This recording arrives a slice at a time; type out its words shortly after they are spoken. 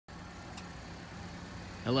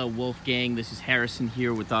Hello Wolfgang, this is Harrison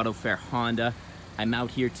here with AutoFair Honda. I'm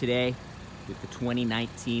out here today with the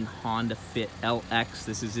 2019 Honda Fit LX.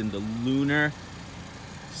 This is in the lunar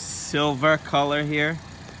silver color here.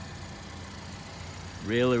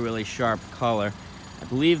 Really sharp color. I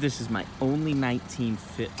believe this is my only 19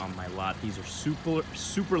 Fit on my lot. These are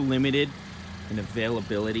super limited in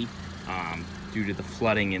availability due to the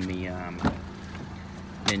flooding in the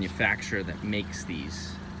manufacturer that makes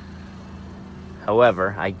these.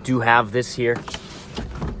 However, I do have this here.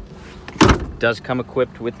 It does come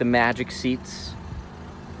equipped with the Magic seats.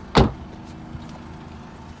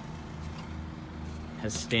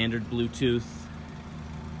 Has standard Bluetooth,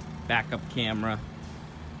 backup camera,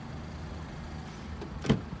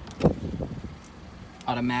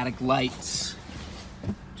 automatic lights.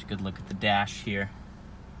 Just a good look at the dash here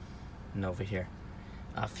and over here.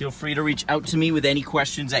 Feel free to reach out to me with any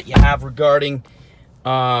questions that you have regarding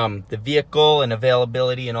the vehicle and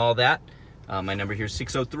availability and all that. My number here is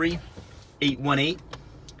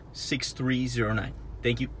 603-818-6309.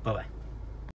 Thank you. Bye-bye.